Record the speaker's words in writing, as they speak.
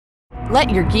Let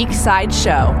your geek side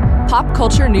show. Pop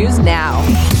culture news now.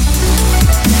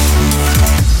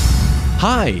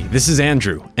 Hi, this is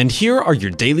Andrew, and here are your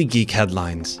daily geek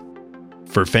headlines.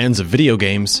 For fans of video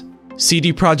games,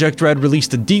 CD Projekt Red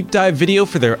released a deep dive video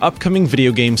for their upcoming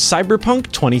video game Cyberpunk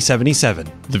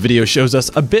 2077. The video shows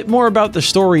us a bit more about the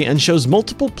story and shows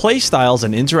multiple playstyles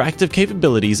and interactive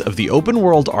capabilities of the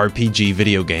open-world RPG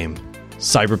video game.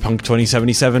 Cyberpunk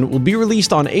 2077 will be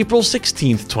released on April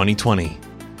 16, 2020.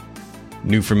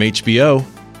 New from HBO.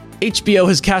 HBO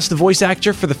has cast the voice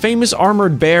actor for the famous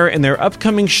Armored Bear in their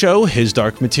upcoming show His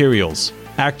Dark Materials.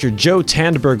 Actor Joe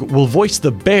Tandberg will voice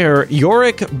the bear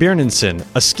Yorick Byrnison,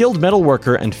 a skilled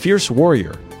metalworker and fierce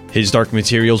warrior. His Dark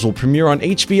Materials will premiere on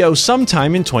HBO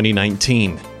sometime in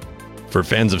 2019. For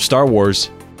fans of Star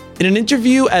Wars, in an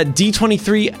interview at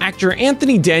D23, actor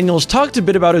Anthony Daniels talked a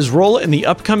bit about his role in the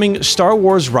upcoming Star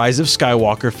Wars Rise of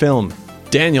Skywalker film.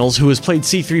 Daniels, who has played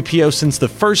C-3PO since the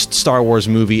first Star Wars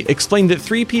movie, explained that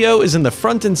 3PO is in the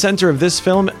front and center of this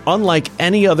film unlike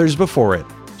any others before it.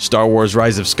 Star Wars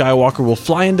Rise of Skywalker will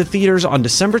fly into theaters on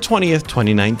December 20th,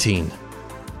 2019.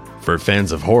 For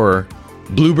fans of horror,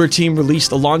 Bloober Team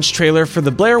released a launch trailer for the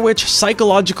Blair Witch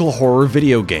psychological horror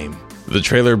video game. The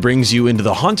trailer brings you into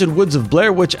the haunted woods of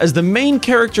Blair Witch as the main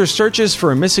character searches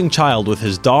for a missing child with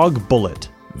his dog Bullet.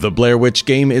 The Blair Witch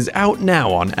game is out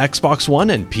now on Xbox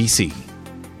One and PC.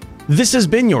 This has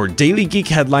been your Daily Geek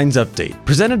Headlines Update,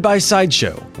 presented by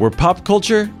Sideshow, where pop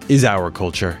culture is our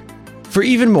culture. For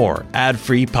even more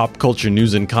ad-free pop culture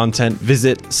news and content,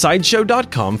 visit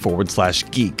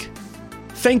sideshow.com/geek.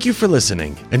 Thank you for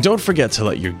listening, and don't forget to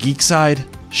let your geek side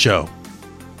show.